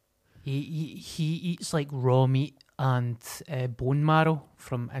 He eats like raw meat and bone marrow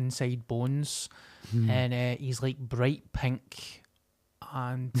from inside bones, and he's like bright pink,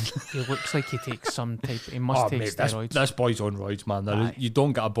 and he looks like he takes some type. He must take steroids. This boy's on roids, man. You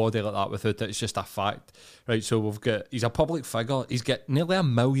don't get a body like that without it. It's just a fact, right? So he's a public figure. He's got nearly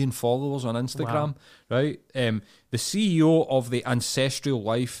 1 million followers on Instagram, right? The CEO of the Ancestral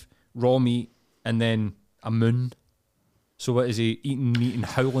Life, raw meat, and then a moon. So what is he eating meat and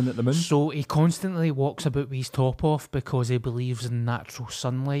howling at the moon? So he constantly walks about with his top off because he believes in natural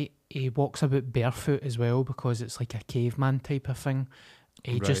sunlight. He walks about barefoot as well because it's like a caveman type of thing.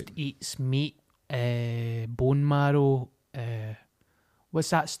 He just eats meat, bone marrow.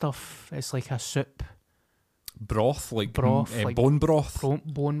 What's that stuff? It's like a soup. Broth, like like bone broth.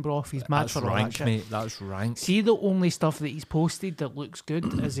 Bone broth. He's mad That's for all rank, that shit. mate. That's rank. See, the only stuff that he's posted that looks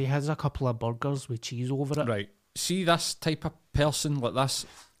good is he has a couple of burgers with cheese over it. Right. See this type of person like this?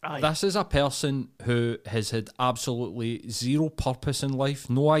 Aye. This is a person who has had absolutely zero purpose in life,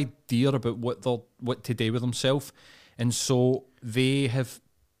 no idea about what to do with himself, and so they have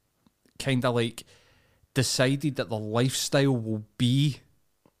kind of like decided that their lifestyle will be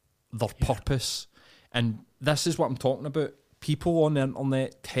their purpose. And this is what I'm talking about. People on the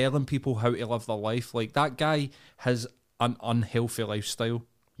internet telling people how to live their life. Like, that guy has an unhealthy lifestyle.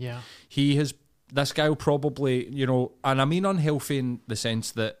 Yeah. This guy will probably, and I mean unhealthy in the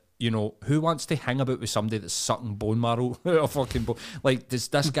sense that, who wants to hang about with somebody that's sucking bone marrow out of fucking bone? Like, does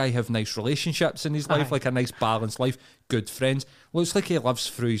this guy have nice relationships in his life? Aye. Like a nice balanced life? Good friends? Looks like he lives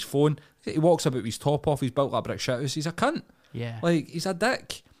through his phone. He walks about with his top off. He's built like a brick shithouse. He's a cunt. Yeah. Like, he's a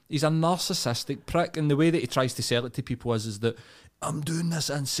dick. He's a narcissistic prick. And the way that he tries to sell it to people is that I'm doing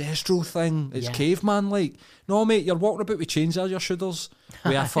this ancestral thing. It's caveman like. No, mate, you're walking about with chains on your shoulders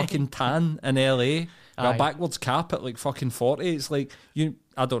with a fucking tan in LA. With a backwards cap at like fucking 40. It's like,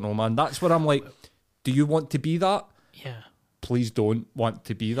 I don't know, man. That's where I'm like, do you want to be that? Yeah. Please don't want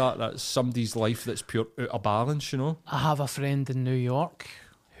to be that. That's somebody's life that's pure out of balance, I have a friend in New York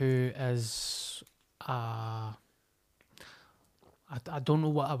who is, I don't know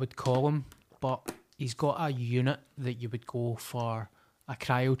what I would call him, but he's got a unit that you would go for a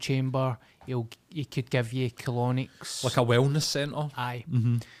cryo chamber. He could give you colonics. Like a wellness centre. Aye.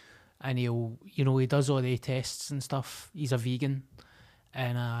 And he'll, he does all the tests and stuff. He's a vegan.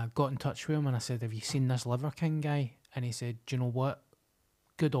 And I got in touch with him and I said, have you seen this Liver King guy? And he said, do you know what?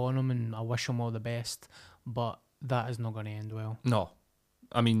 Good on him and I wish him all the best. But that is not going to end well. No.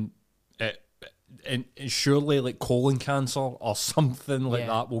 I mean, and surely like colon cancer or something like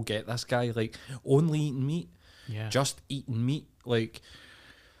that will get this guy. Like, only eating meat. Yeah. Just eating meat. Like,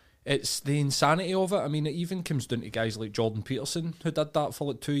 it's the insanity of it. I mean, it even comes down to guys like Jordan Peterson, who did that for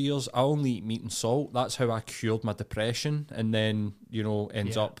like 2 years. I only eat meat and salt. That's how I cured my depression. And then,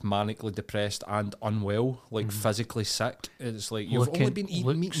 ends up manically depressed and unwell, like physically sick. It's like, you've only been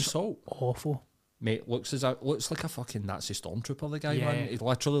eating meat and salt. Awful. Mate, looks like a fucking Nazi stormtrooper, the guy, man. He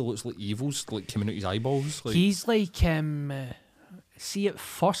literally looks like evil's like coming out his eyeballs. Like, he's like, see, at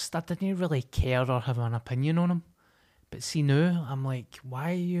first I didn't really care or have an opinion on him. But see now, I'm like,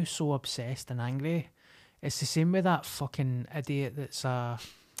 why are you so obsessed and angry? It's the same with that fucking idiot that's I'm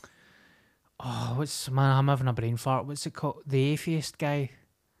having a brain fart. What's it called? The atheist guy.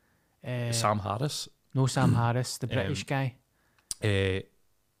 Sam Harris. No, Sam Harris, the British guy.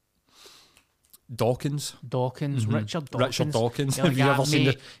 Dawkins. Richard Dawkins. Richard Dawkins. Like, Have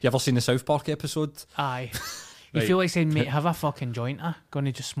you ever seen the South Park episode? Aye. You feel like saying, mate, have a fucking joint,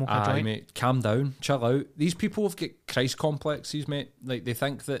 gonna just smoke a joint. Mate, calm down, chill out. These people have got Christ complexes, mate. Like, they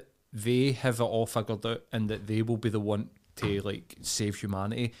think that they have it all figured out and that they will be the one to like save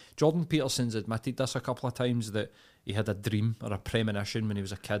humanity. Jordan Peterson's admitted this a couple of times, that he had a dream or a premonition when he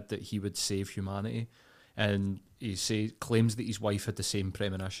was a kid that he would save humanity, and he claims that his wife had the same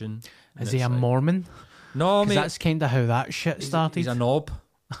premonition. Is he a Mormon? No, mate. That's kind of how that shit started. He's a knob.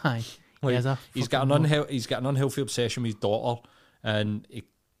 Aye. Like, he's got an unhealthy obsession with his daughter, and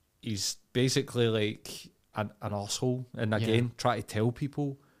he's basically like an arsehole. And again, try to tell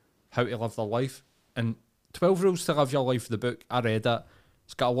people how to live their life. And 12 Rules to Live Your Life, the book, I read it.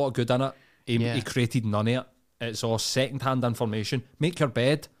 It's got a lot of good in it. He created none of it. It's all second-hand information. Make your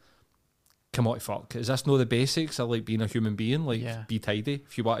bed. Come on, fuck. Is this not the basics of like being a human being? Like, be tidy.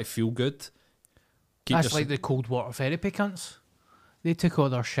 If you want to feel good. That's like the cold water therapy cunts. They took all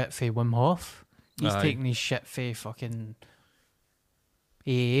their shit for Wim Hof. He's taking his shit for fucking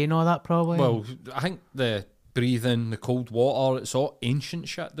AA and all that, probably. Well, I think the breathing, the cold water, it's all ancient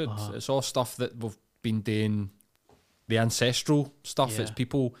shit, dude. It's all stuff that we've been doing, the ancestral stuff. It's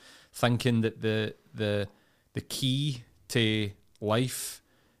people thinking that the key to life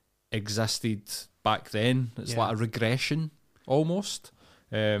existed back then. It's like a regression, almost.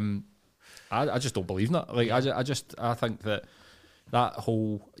 I just don't believe in that. Like, I think that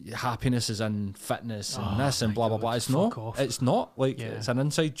whole happiness is in fitness and this and blah blah blah. It's not. Like, it's an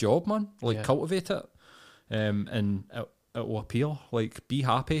inside job, man. Like, cultivate it, and it will appear. Like, be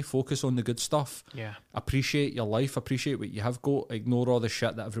happy, focus on the good stuff. Yeah. Appreciate your life, appreciate what you have got. Ignore all the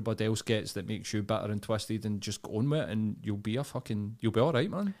shit that everybody else gets that makes you bitter and twisted, and just go on with it, and you'll be all right,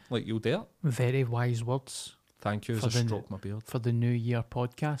 man. Like, you'll do it. Very wise words. Thank you. As I stroke my beard for the New Year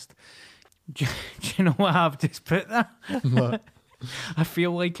podcast. Do you know what I've just put there? What? I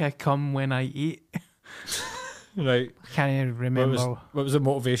feel like I come when I eat. Right. Can't remember. What was the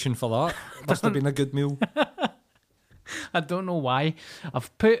motivation for that? Must have been a good meal. I don't know why.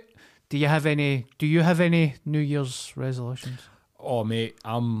 I've put. Do you have any New Year's resolutions? Oh, mate,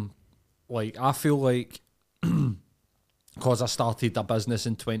 I feel like because I started a business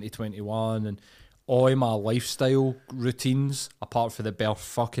in 2021 and all my lifestyle routines, apart from the bare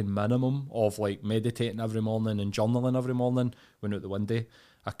fucking minimum of like meditating every morning and journaling every morning, went out the window.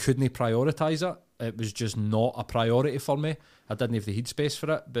 I couldn't prioritise it. It was just not a priority for me. I didn't have the headspace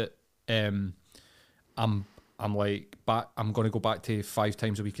for it. But I'm like, I'm going to go back to 5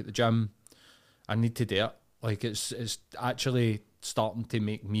 times a week at the gym. I need to do it. Like it's actually starting to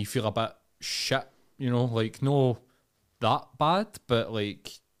make me feel a bit shit, you know, like no that bad, but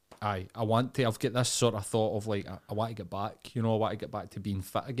like I've got this sort of thought of like I want to get back, you know, I want to get back to being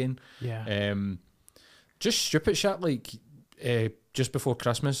fit again. Yeah. Just stupid shit like just before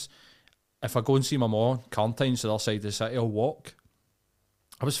Christmas, if I go and see my mum, Carntine, to the other side of the city, I'll walk.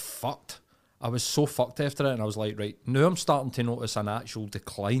 I was fucked. I was so fucked after it, and I was like, right, now I'm starting to notice an actual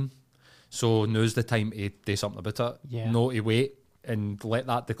decline. So now's the time to do something about it. Yeah. No to wait and let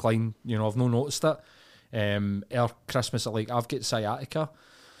that decline. You know, I've not noticed it. Our Christmas, like I've got sciatica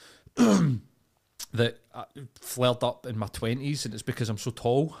that flared up in my 20s, and it's because I'm so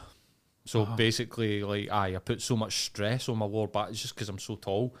tall. So basically, like, I put so much stress on my lower back. It's just because I'm so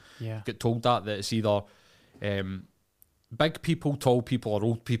tall. Yeah. Get told that it's either big people, tall people, or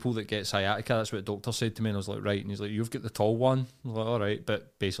old people that get sciatica. That's what the doctor said to me, and I was like, right. And he's like, you've got the tall one. I was like, all right,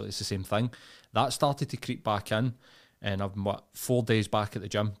 but basically it's the same thing. That started to creep back in, and I've been 4 days back at the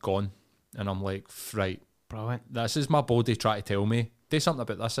gym, gone, and I'm like, right, brilliant. this is my body trying to tell me, do something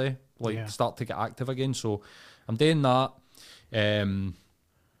about this, like start to get active again. So I'm doing that.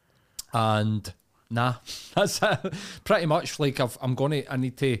 And nah, that's it. Pretty much. Like I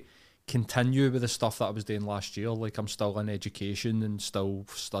need to continue with the stuff that I was doing last year. Like I'm still in education and still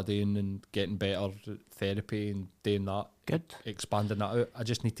studying and getting better at therapy and doing that. Good. Expanding that out. I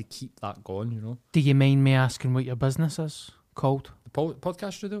just need to keep that going, you know. Do you mind me asking what your business is called? The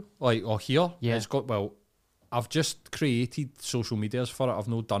podcast studio? Like, or here? Yeah. It's got, well, I've just created social medias for it. I've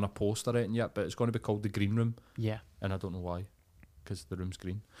not done a post or anything yet, but it's going to be called The Green Room. Yeah. And I don't know why, because the room's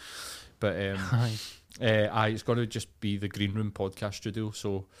green. But Aye. It's going to just be the Green Room podcast studio.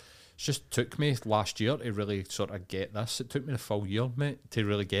 So it just took me last year to really sort of get this. It took me the full year, mate, to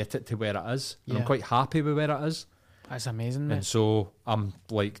really get it to where it is. And I'm quite happy with where it is. That's amazing, mate. And so I'm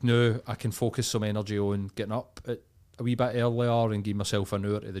like, now I can focus some energy on getting up a wee bit earlier and give myself an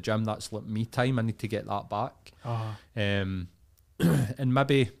hour to the gym. That's like me time. I need to get that back. And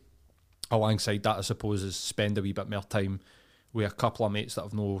maybe alongside that, I suppose, is spend a wee bit more time with a couple of mates that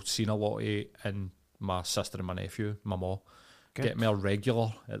I've not seen a lot of, and my sister and my nephew, my mum. Get more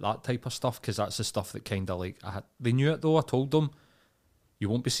regular at that type of stuff, because that's the stuff that kind of like, they knew it though. I told them, you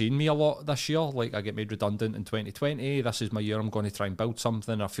won't be seeing me a lot this year. Like, I get made redundant in 2020. This is my year. I'm going to try and build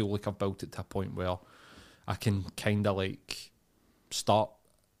something. I feel like I've built it to a point where I can kind of like start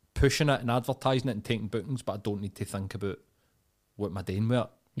pushing it and advertising it and taking bookings, but I don't need to think about what am I doing with it.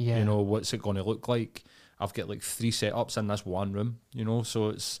 Yeah. You know, what's it going to look like? I've got like 3 setups in this one room, you know, so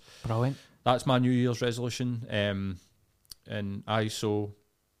it's brilliant. That's my New Year's resolution. And so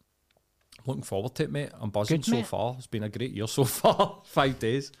looking forward to it, mate. I'm buzzing. Good, so mate. Far. It's been a great year so far. 5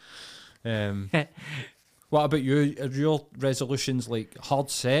 days. What about you? Are your resolutions like hard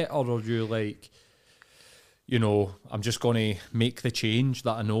set, or are you like, you know, I'm just going to make the change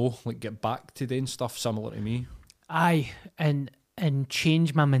that I know, like get back to doing stuff similar to me? Aye, and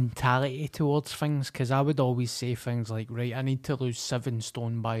change my mentality towards things, because I would always say things like, right, I need to lose 7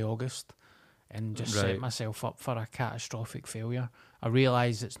 stone by August, and just set myself up for a catastrophic failure. I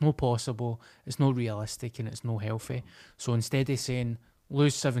realise it's not possible, it's not realistic, and it's not healthy. So instead of saying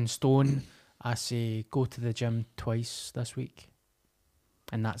lose 7 stone, I say go to the gym twice this week,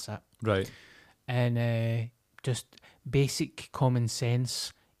 and that's it. Right. And just basic common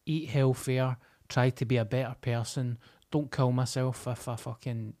sense, eat healthier, try to be a better person. Don't kill myself if I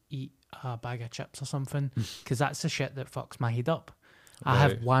fucking eat a bag of chips or something, because that's the shit that fucks my head up. I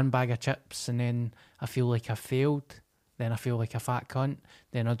have 1 bag of chips and then I feel like I failed, then I feel like a fat cunt,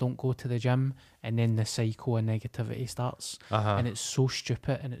 then I don't go to the gym, and then the cycle of negativity starts. And it's so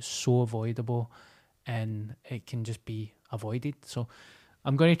stupid and it's so avoidable, and it can just be avoided. So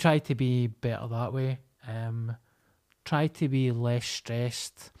I'm going to try to be better that way. Try to be less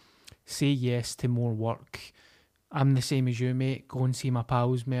stressed, say yes to more work. I'm the same as you, mate. Go and see my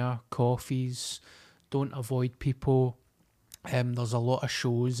pals more, coffees, don't avoid people. There's a lot of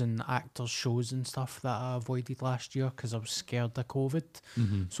shows and actors' shows and stuff that I avoided last year because I was scared of COVID.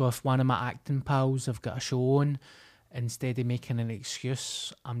 So if one of my acting pals have got a show on, instead of making an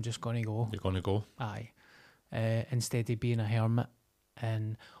excuse, I'm just going to go. You're going to go? Aye. Instead of being a hermit.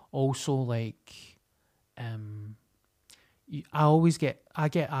 And also, like, I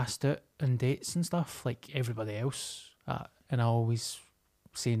get asked out on dates and stuff like everybody else, and I always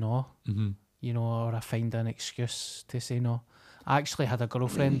say no, you know, or I find an excuse to say no. I actually had a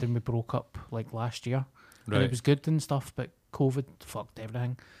girlfriend and we broke up like last year, and it was good and stuff, but COVID fucked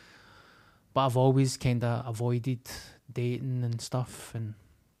everything. But I've always kind of avoided dating and stuff, and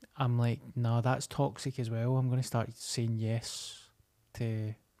I'm like, no, that's toxic as well. I'm going to start saying yes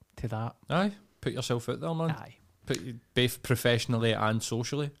to that. Aye. put yourself out there, man. Aye. Both professionally and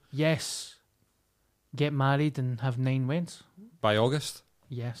socially. Yes. Get married and have 9 weds. By August.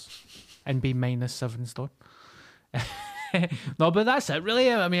 Yes. And be -7 stone. No, but that's it,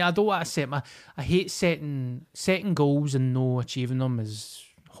 really. I mean, I don't want to I hate setting goals and no achieving them is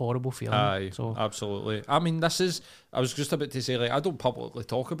horrible feeling. Aye, so absolutely. I mean, I was just about to say, like, I don't publicly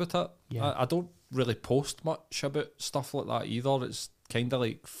talk about it. Yeah. I don't really post much about stuff like that either. It's kind of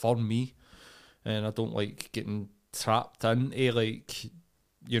like for me, and I don't like getting trapped into, like,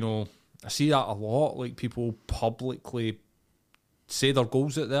 you know, I see that a lot, like people publicly say their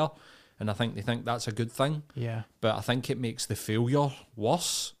goals out there, and I think they think that's a good thing. Yeah. But I think it makes the failure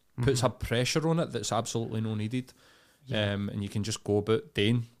worse, puts a pressure on it that's absolutely no needed. Yeah. And you can just go about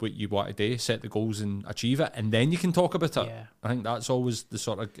doing what you want to do, set the goals and achieve it, and then you can talk about it. Yeah. I think that's always the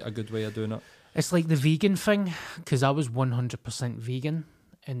sort of a good way of doing it. It's like the vegan thing, because I was 100% vegan,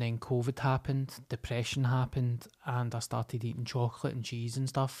 and then COVID happened, depression happened, and I started eating chocolate and cheese and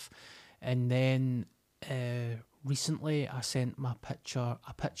stuff. And then recently I sent a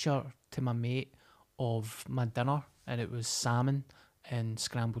picture to my mate of my dinner, and it was salmon and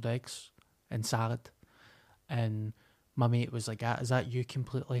scrambled eggs and salad. And my mate was like, "Is that you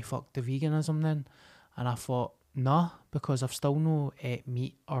completely fucked the veganism then?" And I thought, nah, because I've still no ate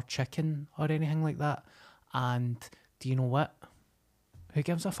meat or chicken or anything like that. And do you know what? Who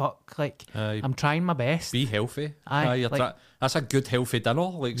gives a fuck? Like, I'm trying my best. Be healthy. Aye, that's a good healthy dinner,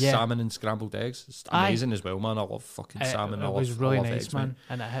 like salmon and scrambled eggs. It's amazing as well, man. I love fucking salmon. It was really nice, eggs, man,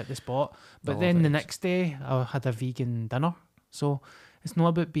 and it hit the spot. But then the next day, I had a vegan dinner. So it's not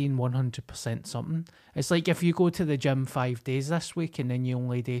about being 100% something. It's like if you go to the gym 5 days this week and then you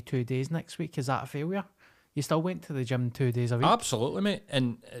only do 2 days next week, is that a failure? You still went to the gym 2 days a week. Absolutely, mate.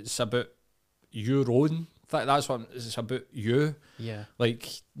 And it's about your own. That's what it's about. You. Yeah. Like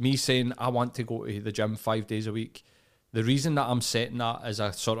me saying I want to go to the gym 5 days a week. The reason that I'm setting that as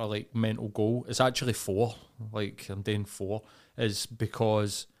a sort of like mental goal is actually 4. Like I'm doing 4 is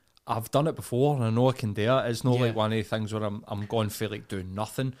because I've done it before and I know I can do it. It's not like one of the things where I'm going for like doing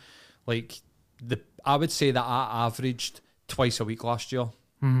nothing. Like I would say that I averaged twice a week last year.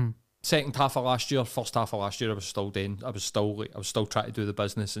 Mm-hmm. Second half of last year, first half of last year, I was still trying to do the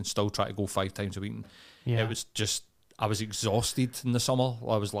business and still trying to go 5 times a week. And it was just, I was exhausted in the summer.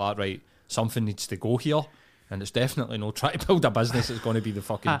 I was like, right, something needs to go here. And it's definitely not trying to build a business. It's going to be the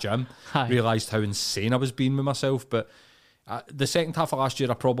fucking gym. Realised how insane I was being with myself. But the second half of last year,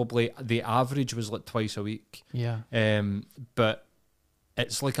 the average was like twice a week. Yeah. But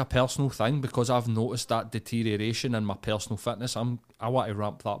it's like a personal thing because I've noticed that deterioration in my personal fitness. I want to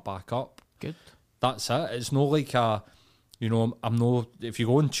ramp that back up. Good. That's it. It's not like I'm no. If you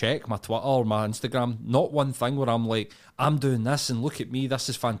go and check my Twitter or my Instagram, not one thing where I'm like, I'm doing this and look at me, this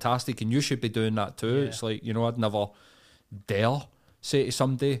is fantastic, and you should be doing that too. Yeah. It's like, I'd never dare say to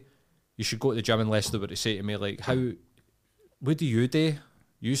somebody, you should go to the gym unless they were to say to me like, what do you do?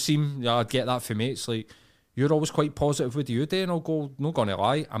 You seem, I'd get that from mates like, you're always quite positive. What do you do? And I'll go, not going to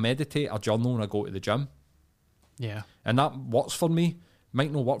lie, I meditate, I journal, and I go to the gym. Yeah. And that works for me.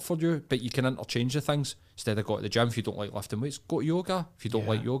 Might not work for you, but you can interchange the things. Instead of go to the gym, if you don't like lifting weights, go to yoga. If you don't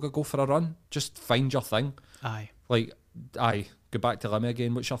like yoga, go for a run. Just find your thing. Aye. Like, go back to Limmy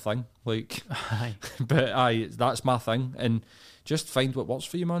again. What's your thing? Like, aye. But that's my thing. And just find what works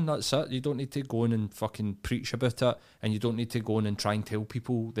for you, man. That's it. You don't need to go in and fucking preach about it, and you don't need to go in and try and tell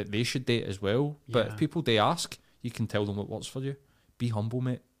people that they should date as well. Yeah. But if people do ask, you can tell them what works for you. Be humble,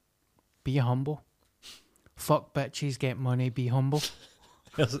 mate. Be humble. Fuck bitches, get money, be humble.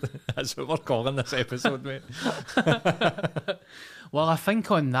 That's what we're calling this episode, mate. Well, I think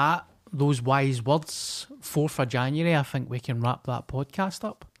on those wise words, 4th of January, I think we can wrap that podcast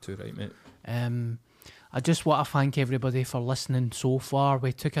up. Too right, mate. I just want to thank everybody for listening so far.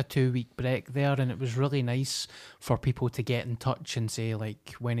 We took a 2-week break there, and it was really nice for people to get in touch and say,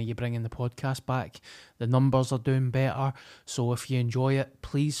 like, when are you bringing the podcast back? The numbers are doing better. So if you enjoy it,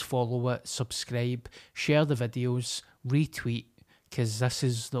 please follow it, subscribe, share the videos, retweet, because this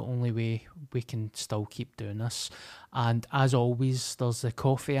is the only way we can still keep doing this. And as always, there's the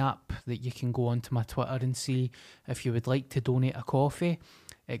coffee app that you can go onto my Twitter and see if you would like to donate a coffee.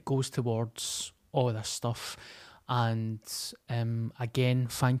 It goes towards all this stuff. And again,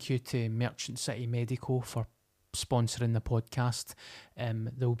 thank you to Merchant City Medical for sponsoring the podcast.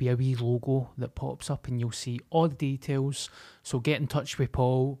 There'll be a wee logo that pops up and you'll see all the details. So get in touch with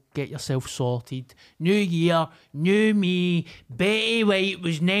Paul, get yourself sorted. New year, new me. Betty White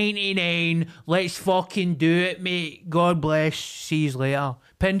was 99. Let's fucking do it, mate. God bless. See you later.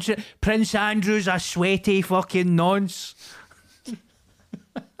 Prince Andrew's a sweaty fucking nonce.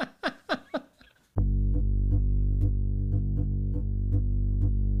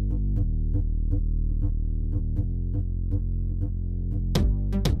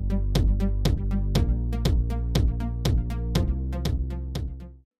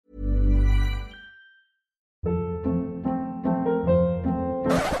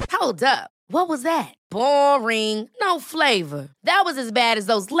 Hold up. What was that? Boring. No flavor. That was as bad as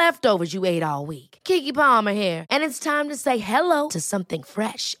those leftovers you ate all week. Keke Palmer here, and it's time to say hello to something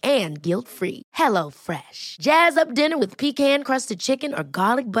fresh and guilt-free. Hello Fresh. Jazz up dinner with pecan-crusted chicken or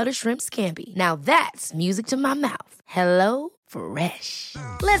garlic butter shrimp scampi. Now that's music to my mouth. Hello Fresh.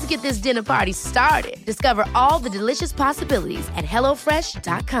 Let's get this dinner party started. Discover all the delicious possibilities at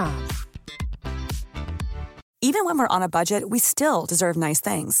hellofresh.com. Even when we're on a budget, we still deserve nice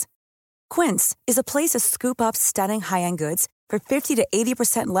things. Quince is a place to scoop up stunning high-end goods for 50 to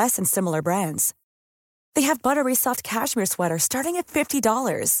 80% less than similar brands. They have buttery soft cashmere sweaters starting at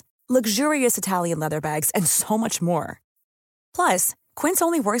 $50, luxurious Italian leather bags, and so much more. Plus, Quince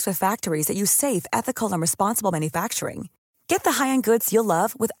only works with factories that use safe, ethical, and responsible manufacturing. Get the high-end goods you'll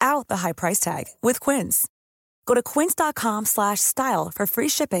love without the high price tag with Quince. Go to quince.com/style for free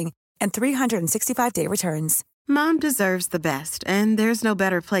shipping and 365-day returns. Mom deserves the best, and there's no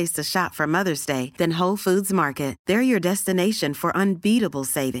better place to shop for Mother's Day than Whole Foods Market. They're your destination for unbeatable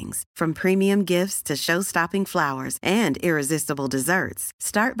savings, from premium gifts to show-stopping flowers and irresistible desserts.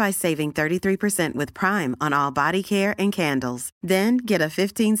 Start by saving 33% with Prime on all body care and candles. Then get a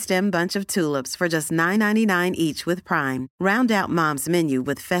 15-stem bunch of tulips for just $9.99 each with Prime. Round out Mom's menu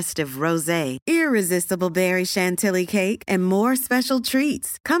with festive rosé, irresistible berry chantilly cake, and more special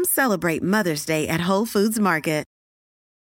treats. Come celebrate Mother's Day at Whole Foods Market.